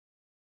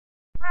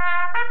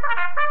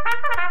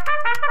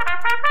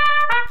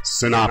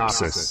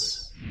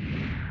Cynopsis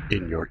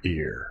in your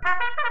ear.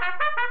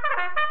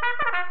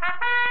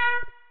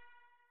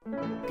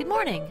 Good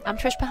morning. I'm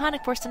Trish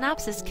Pahanik for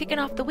Cynopsis, kicking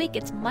off the week.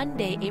 It's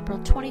Monday, April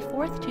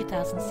 24th,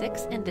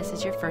 2006, and this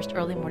is your first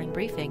early morning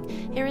briefing.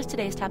 Here is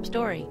today's top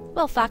story.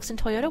 Well, Fox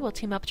and Toyota will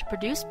team up to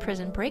produce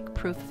Prison Break: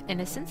 Proof of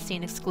Innocence,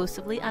 seen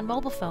exclusively on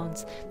mobile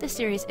phones. This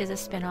series is a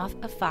spin-off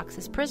of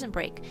Fox's Prison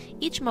Break.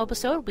 Each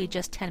mobisode will be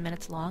just 10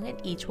 minutes long, and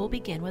each will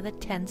begin with a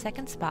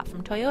 10-second spot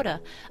from Toyota.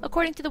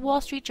 According to the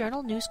Wall Street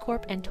Journal, News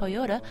Corp and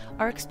Toyota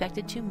are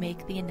expected to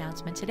make the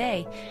announcement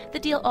today. The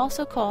deal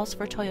also calls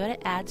for Toyota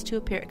ads to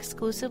appear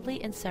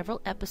exclusively in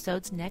several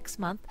episodes next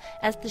month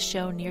as the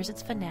show nears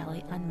its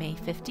finale on May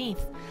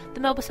 15th. The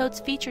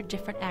mobisodes feature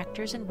different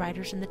actors and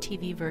writers in the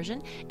TV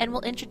version and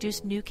will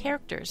introduce new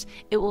characters.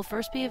 It will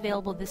first be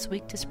available this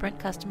week to Sprint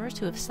customers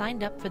who have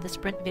signed up for the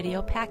Sprint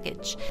video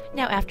package.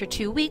 Now, after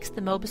 2 weeks,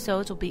 the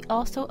mobisodes will be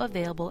also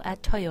available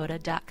at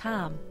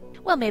Toyota.com.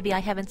 Well, maybe I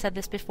haven't said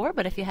this before,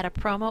 but if you had a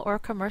promo or a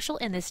commercial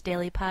in this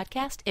daily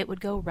podcast, it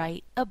would go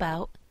right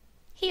about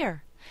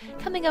here.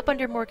 Coming up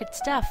under More Good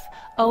Stuff,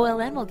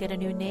 OLN will get a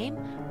new name,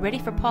 ready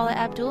for Paula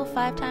Abdul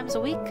 5 times a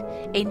week,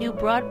 a new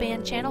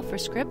broadband channel for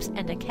Scripps,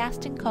 and a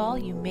casting call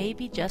you may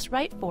be just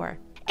right for.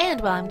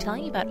 And while I'm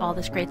telling you about all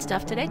this great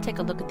stuff today, take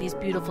a look at these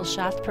beautiful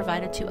shots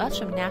provided to us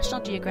from National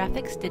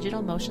Geographic's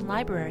Digital Motion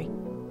Library.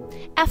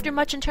 After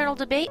much internal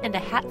debate and a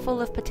hat full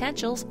of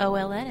potentials,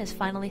 OLN has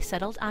finally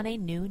settled on a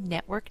new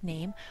network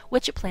name,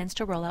 which it plans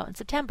to roll out in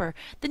September.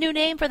 The new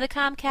name for the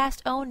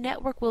Comcast-owned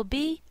network will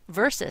be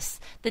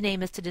Versus. The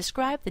name is to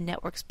describe the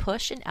network's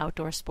push in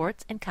outdoor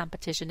sports and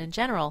competition in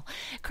general.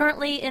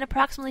 Currently, in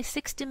approximately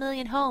 60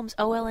 million homes,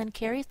 OLN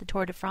carries the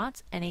Tour de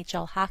France,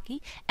 NHL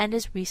hockey, and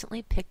has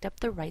recently picked up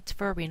the rights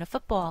for arena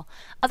football.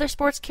 Other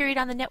sports carried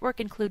on the network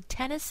include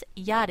tennis,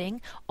 yachting,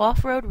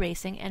 off-road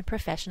racing, and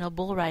professional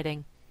bull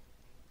riding.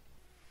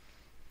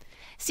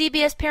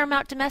 CBS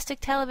Paramount Domestic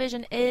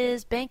Television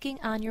is banking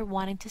on your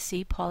wanting to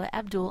see Paula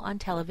Abdul on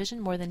television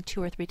more than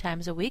 2 or 3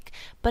 times a week,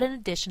 but an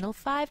additional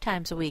 5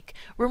 times a week.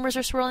 Rumors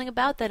are swirling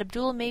about that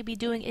Abdul may be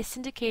doing a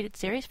syndicated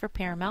series for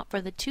Paramount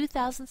for the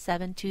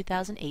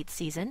 2007-2008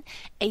 season,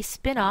 a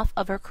spin-off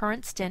of her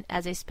current stint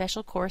as a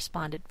special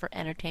correspondent for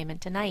Entertainment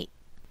Tonight.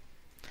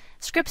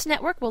 Scripps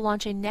Network will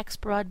launch a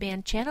next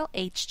broadband channel,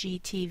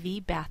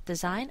 HGTV Bath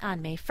Design,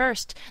 on May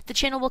 1st. The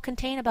channel will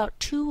contain about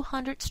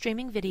 200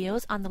 streaming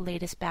videos on the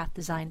latest bath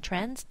design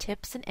trends,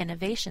 tips, and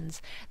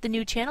innovations. The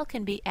new channel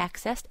can be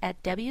accessed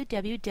at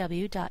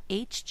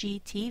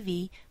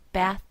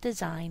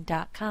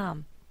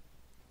www.hgtvbathdesign.com.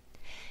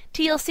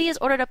 TLC has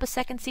ordered up a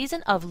second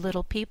season of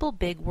Little People,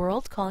 Big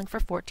World, calling for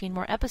 14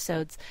 more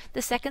episodes.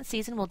 The second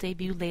season will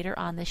debut later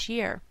on this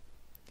year.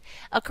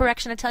 A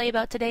correction to tell you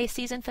about today's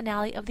season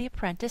finale of The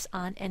Apprentice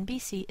on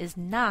NBC is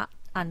not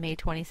on May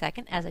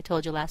 22nd, as I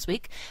told you last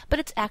week, but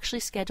it's actually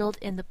scheduled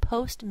in the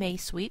post-May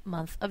sweep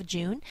month of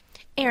June,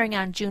 airing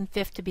on June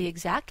 5th to be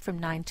exact, from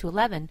 9 to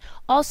 11.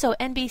 Also,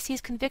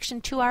 NBC's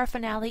Conviction 2-hour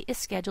finale is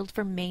scheduled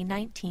for May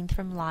 19th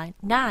from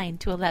 9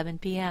 to 11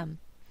 p.m.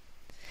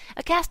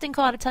 A casting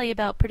call to tell you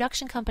about.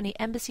 Production company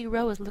Embassy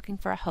Row is looking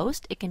for a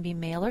host, it can be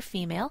male or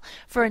female,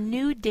 for a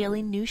new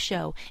daily news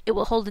show. It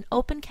will hold an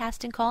open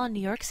casting call in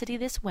New York City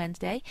this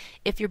Wednesday.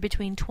 If you're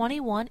between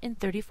 21 and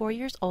 34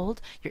 years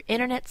old, you're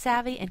internet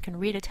savvy, and can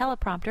read a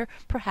teleprompter,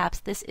 perhaps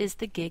this is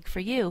the gig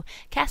for you.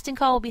 Casting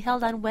call will be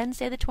held on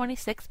Wednesday the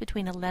 26th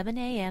between 11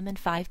 a.m. and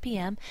 5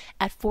 p.m.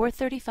 at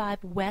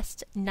 435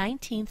 West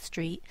 19th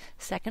Street,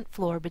 2nd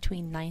floor,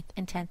 between 9th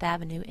and 10th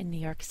Avenue in New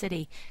York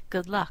City.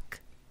 Good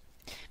luck.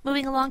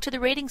 Moving along to the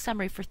rating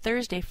summary for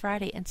Thursday,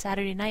 Friday, and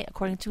Saturday night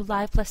according to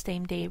Live Plus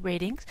Same Day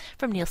ratings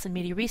from Nielsen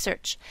Media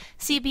Research.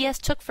 CBS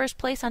took first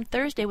place on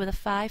Thursday with a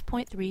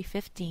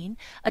 5.315,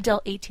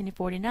 adult 18 to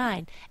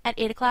 49. At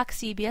 8 o'clock,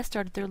 CBS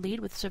started their lead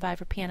with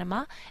Survivor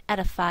Panama at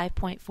a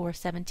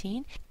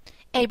 5.417.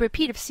 A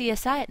repeat of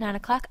CSI at 9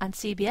 o'clock on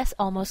CBS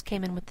almost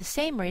came in with the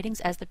same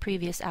ratings as the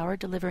previous hour,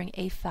 delivering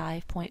a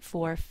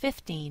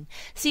 5.415.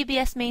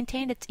 CBS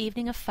maintained its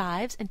evening of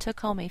fives and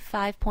took home a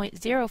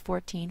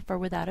 5.014 for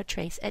Without a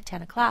Trace at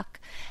 10 o'clock.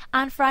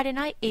 On Friday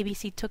night,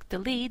 ABC took the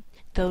lead,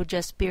 though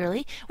just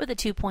barely, with a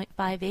 2.58,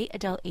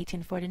 adult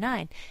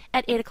 1849.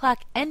 At 8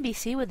 o'clock,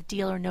 NBC, with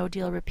Deal or No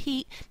Deal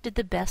Repeat, did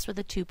the best with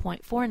a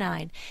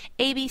 2.49.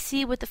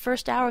 ABC, with the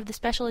first hour of the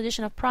special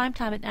edition of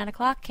Primetime at 9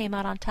 o'clock, came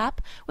out on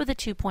top with a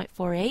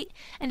 2.48,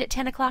 and at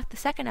 10 o'clock, the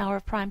second hour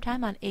of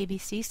Primetime on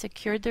ABC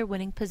secured their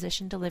winning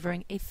position,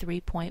 delivering a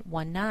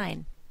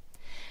 3.19.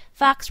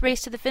 Fox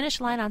raced to the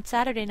finish line on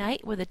Saturday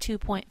night with a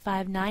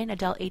 2.59,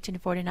 adult 18 to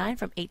 49,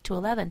 from 8 to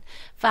 11.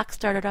 Fox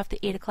started off the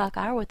 8 o'clock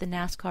hour with the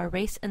NASCAR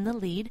race in the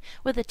lead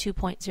with a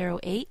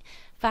 2.08.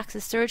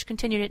 Fox's surge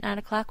continued at 9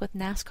 o'clock with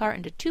NASCAR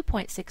into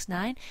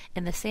 2.69,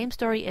 and the same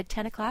story at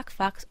 10 o'clock.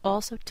 Fox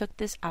also took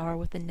this hour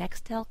with the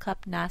Nextel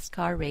Cup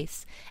NASCAR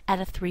race at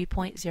a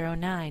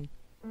 3.09.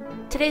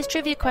 Today's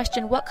trivia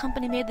question: what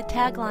company made the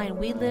tagline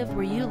 "We live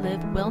where you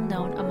live" well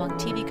known among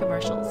TV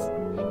commercials?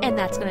 And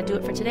that's going to do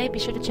it for today. Be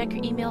sure to check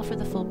your email for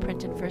the full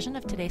printed version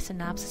of today's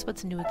synopsis with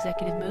some new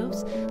executive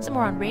moves, some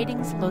more on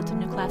ratings, loads of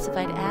new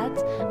classified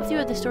ads, a few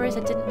of the stories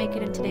that didn't make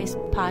it in today's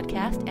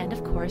podcast, and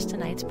of course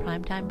tonight's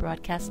primetime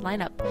broadcast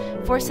lineup.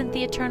 For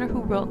Cynthia Turner,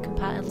 who wrote and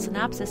compiled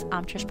Synopsis,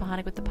 I'm Trish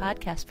Pahanik with the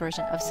podcast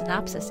version of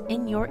Synopsis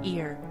in your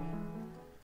ear.